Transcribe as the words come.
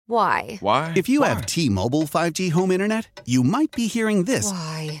Why? Why? If you have T-Mobile 5G home internet, you might be hearing this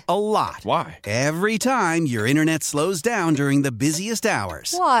Why? a lot. Why? Every time your internet slows down during the busiest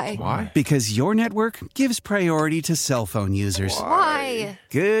hours. Why? Why? Because your network gives priority to cell phone users. Why?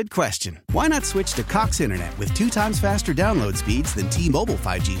 Good question. Why not switch to Cox Internet with 2 times faster download speeds than T-Mobile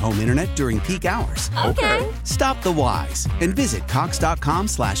 5G home internet during peak hours? Okay. Stop the whys and visit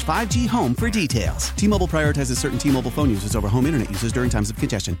cox.com/5G home for details. T-Mobile prioritizes certain T-Mobile phone users over home internet users during times of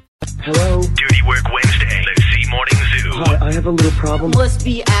congestion. Hello? Dirty Work Wednesday. The C Morning Zoo. Hi, I have a little problem. Must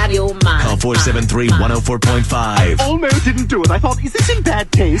be out of your mind. Call 473-104.5. Almost didn't do it. I thought, is this in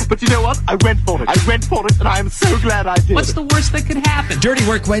bad taste? But you know what? I went for it, and I am so glad I did. What's the worst that could happen? Dirty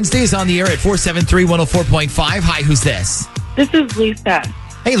Work Wednesday is on the air at 473-104.5. Hi, who's this? This is Lisa.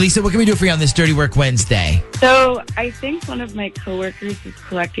 Hey, Lisa, what can we do for you on this Dirty Work Wednesday? So I think one of my coworkers is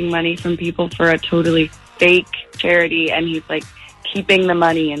collecting money from people for a totally fake charity, and he's like keeping the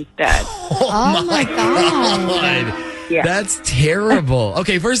money instead. Oh my God. Yeah. That's terrible.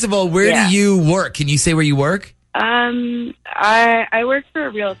 Okay, first of all, where Yeah. do you work? Can you say where you work? I work for a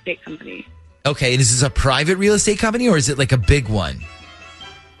real estate company. Okay, and is this a private real estate company or is it like a big one?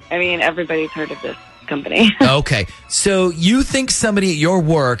 I mean, everybody's heard of this company. Okay, so you think somebody at your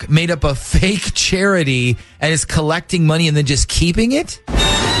work made up a fake charity and is collecting money and then just keeping it?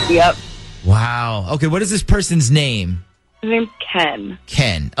 Yep. Wow. Okay, what is this person's name? His name's Ken.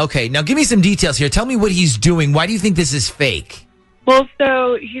 Ken. Okay, now give me some details here. Tell me what he's doing. Why do you think this is fake? Well,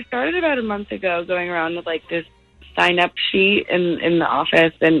 so he started about a month ago going around with like this sign-up sheet in the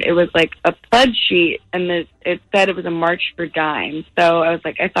office, and it was like a pledge sheet, and it said it was a March for Dimes. So I was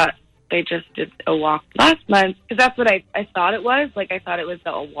like, I thought they just did a walk last month, because that's what I thought it was. Like, I thought it was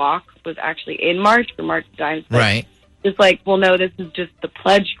that a walk was actually in March for March for Dimes. But Right. it's like, well, no, this is just the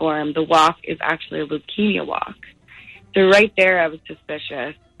pledge form. The walk is actually a leukemia walk. So right there, I was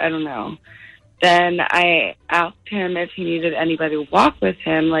suspicious. I don't know. Then I asked him if he needed anybody to walk with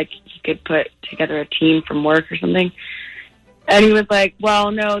him, like he could put together a team from work or something. And he was like,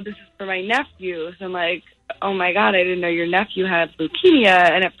 well, no, this is for my nephew. So I'm like, oh my God, I didn't know your nephew had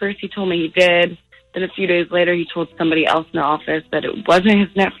leukemia. And at first he told me he did. Then a few days later, he told somebody else in the office that it wasn't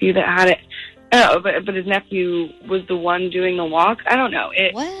his nephew that had it. Oh, but his nephew was the one doing the walk. I don't know.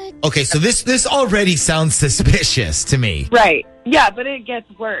 What? Okay, so this already sounds suspicious to me. Right. Yeah, but it gets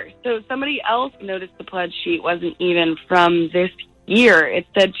worse. So somebody else noticed the pledge sheet wasn't even from this year. It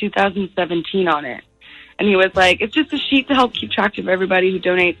said 2017 on it. And he was like, it's just a sheet to help keep track of everybody who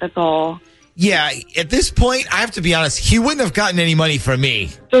donates, that's all. Yeah, at this point, I have to be honest, he wouldn't have gotten any money from me.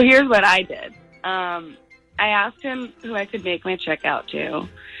 So here's what I did. I asked him who I could make my check out to.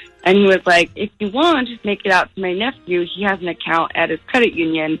 And he was like, if you want, just make it out to my nephew. He has an account at his credit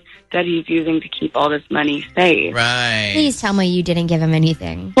union that he's using to keep all this money safe. Right. Please tell me you didn't give him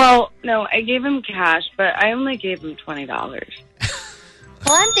anything. Well, no, I gave him cash, but I only gave him $20. Well,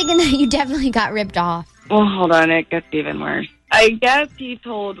 I'm thinking that you definitely got ripped off. Well, hold on. It gets even worse. I guess he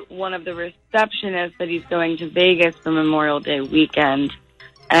told one of the receptionists that he's going to Vegas for Memorial Day weekend.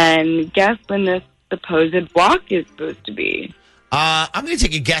 And guess when this supposed walk is supposed to be? I'm going to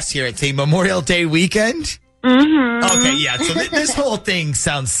take a guess here. It's a Memorial Day weekend? Mm-hmm. Okay, yeah. So this whole thing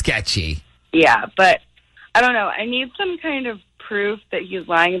sounds sketchy. Yeah, but I don't know. I need some kind of proof that he's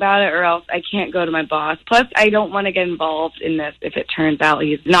lying about it, or else I can't go to my boss. Plus, I don't want to get involved in this if it turns out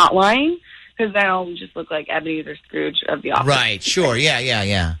he's not lying, because then I'll just look like Ebenezer Scrooge of the office. Right, sure.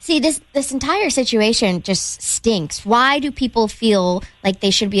 Yeah. See, this entire situation just stinks. Why do people feel like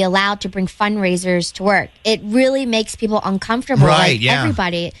they should be allowed to bring fundraisers to work? It really makes people uncomfortable. Right, like yeah.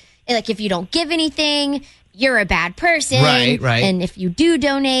 Everybody, like if you don't give anything, you're a bad person. Right. And if you do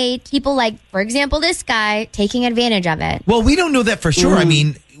donate, people like, for example, this guy taking advantage of it. Well, we don't know that for sure. I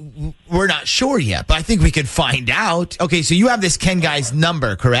mean, we're not sure yet, but I think we could find out. Okay, so you have this Ken guy's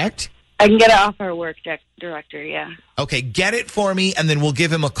number, correct? I can get it off our work director, yeah. Okay, get it for me, and then we'll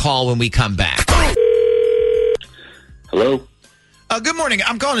give him a call when we come back. Hello? Good morning.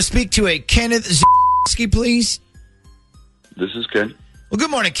 I'm calling to speak to a Kenneth Zsky, please. This is Ken. Well, good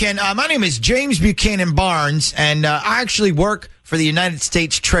morning, Ken. My name is James Buchanan Barnes, and I actually work for the United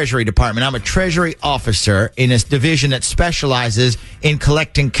States Treasury Department. I'm a Treasury officer in a division that specializes in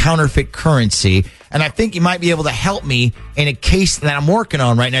collecting counterfeit currency, and I think you might be able to help me in a case that I'm working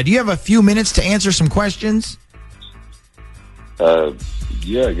on right now. Do you have a few minutes to answer some questions?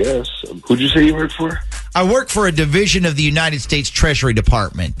 Yeah, I guess. Who'd you say you work for? I work for a division of the United States Treasury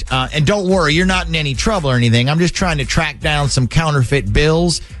Department. And don't worry, you're not in any trouble or anything. I'm just trying to track down some counterfeit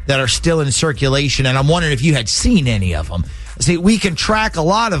bills that are still in circulation, and I'm wondering if you had seen any of them. See, we can track a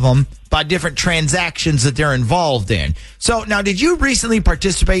lot of them, by different transactions that they're involved in. So now, did you recently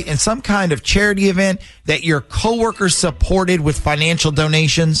participate in some kind of charity event that your coworkers supported with financial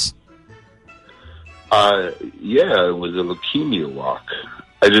donations? Yeah, it was a leukemia walk.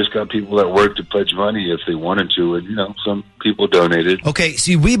 I just got people at work to pledge money if they wanted to, and, some people donated. Okay,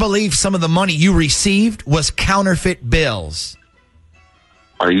 see, we believe some of the money you received was counterfeit bills.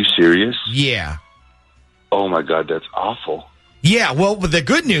 Are you serious? Yeah. Oh, my God, that's awful. Yeah, well, but the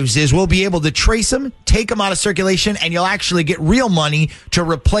good news is we'll be able to trace them, take them out of circulation, and you'll actually get real money to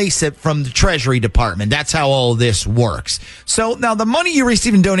replace it from the Treasury Department. That's how all this works. So now the money you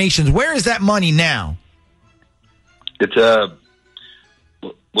receive in donations, where is that money now? It's,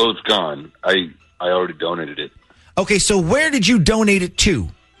 it's gone. I already donated it. Okay, so where did you donate it to?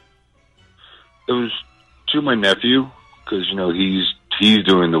 It was to my nephew, because, he's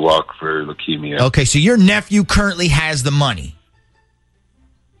doing the walk for leukemia. Okay, so your nephew currently has the money.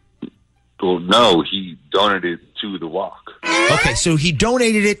 Well, no, he donated it to the walk. Okay, so he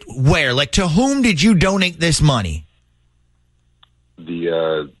donated it where? Like, to whom did you donate this money?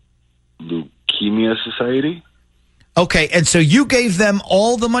 The Leukemia Society. Okay, and so you gave them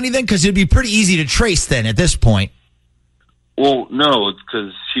all the money then? Because it'd be pretty easy to trace then at this point. Well, no, it's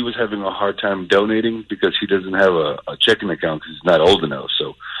because he was having a hard time donating because he doesn't have a checking account because he's not old enough.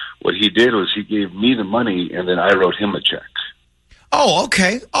 So what he did was he gave me the money, and then I wrote him a check. Oh,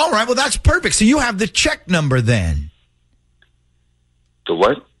 okay. All right, well, that's perfect. So you have the check number then. The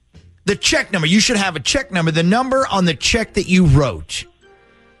what? The check number. You should have a check number, the number on the check that you wrote.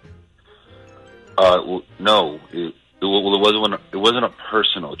 Well, no. It wasn't a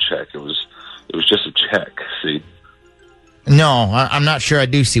personal check. It was just a check. See? No, I'm not sure I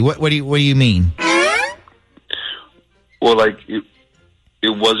do see. What do you mean? Well, it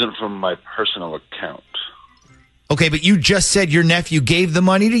wasn't from my personal account. Okay, but you just said your nephew gave the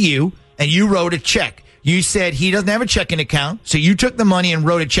money to you, and you wrote a check. You said he doesn't have a checking account, so you took the money and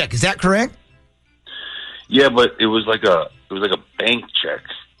wrote a check. Is that correct? Yeah, but it was like a bank check.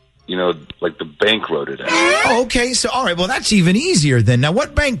 Like the bank wrote it out. Oh, okay. So, all right. Well, that's even easier then. Now,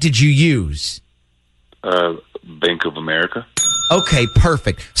 what bank did you use? Bank of America. Okay,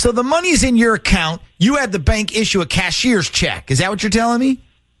 perfect. So the money's in your account. You had the bank issue a cashier's check. Is that what you're telling me?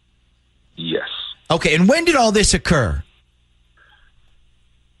 Yes. Okay, and when did all this occur?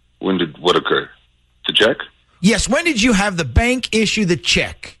 When did what occur? The check? Yes, when did you have the bank issue the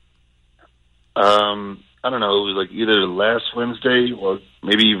check? I don't know. It was either last Wednesday or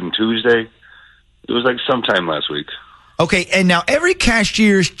maybe even Tuesday. It was sometime last week. Okay, and now every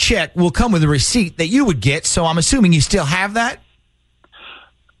cashier's check will come with a receipt that you would get, so I'm assuming you still have that?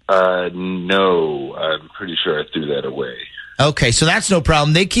 No. I'm pretty sure I threw that away. Okay, so that's no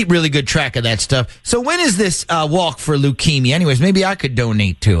problem. They keep really good track of that stuff. So when is this walk for leukemia? Anyways, maybe I could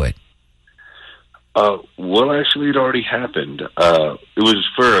donate to it. Well, actually, it already happened. It was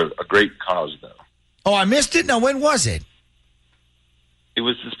for a great cause, though. Oh, I missed it? Now, when was it? It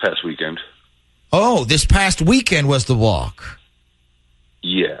was this past weekend. Oh, this past weekend was the walk.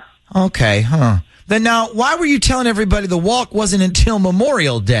 Yeah. Okay, huh. Then now, why were you telling everybody the walk wasn't until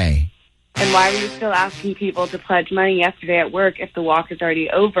Memorial Day? And why were you still asking people to pledge money yesterday at work if the walk is already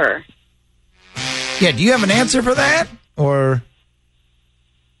over? Yeah, do you have an answer for that? Or...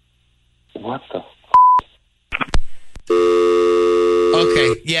 What the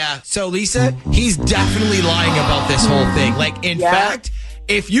Okay, yeah. So, Lisa, he's definitely lying about this whole thing. In fact,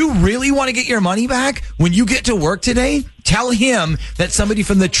 if you really want to get your money back, when you get to work today, tell him that somebody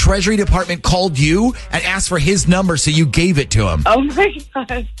from the Treasury Department called you and asked for his number, so you gave it to him. Oh, my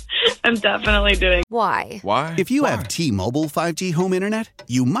God. I'm definitely doing. Why? If you have T-Mobile 5G home internet,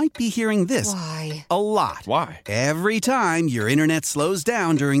 you might be hearing this Why? a lot. Every time your internet slows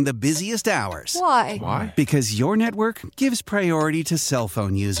down during the busiest hours. Why? Because your network gives priority to cell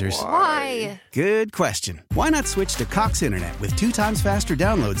phone users. Why? Good question. Why not switch to Cox Internet with 2 times faster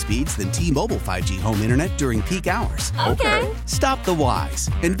download speeds than T-Mobile 5G home internet during peak hours? Okay. Stop the whys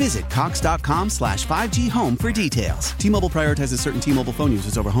and visit cox.com/5G home for details. T-Mobile prioritizes certain T-Mobile phone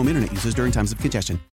users over home internet users during times of congestion.